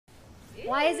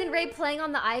Why isn't Ray playing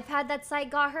on the iPad that Syke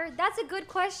got her? That's a good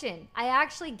question. I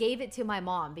actually gave it to my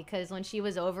mom because when she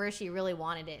was over, she really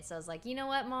wanted it. So I was like, you know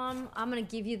what, Mom? I'm going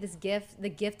to give you this gift, the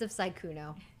gift of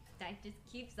Sykkuno. That just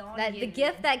keeps on giving. The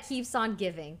gift that keeps on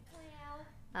giving.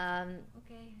 Wow.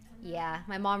 Okay. Yeah,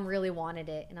 my mom really wanted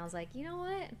it. And I was like, you know what?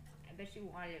 I bet she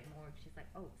wanted it more. She's like,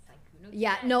 oh, Sykkuno.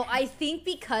 Yeah, no, I think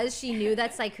because she knew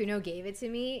that Sykkuno gave it to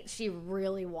me, she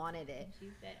really wanted it. She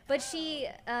said, but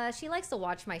she likes to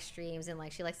watch my streams and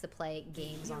like she likes to play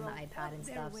games on the iPad and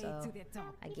stuff, so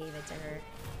I gave it to her.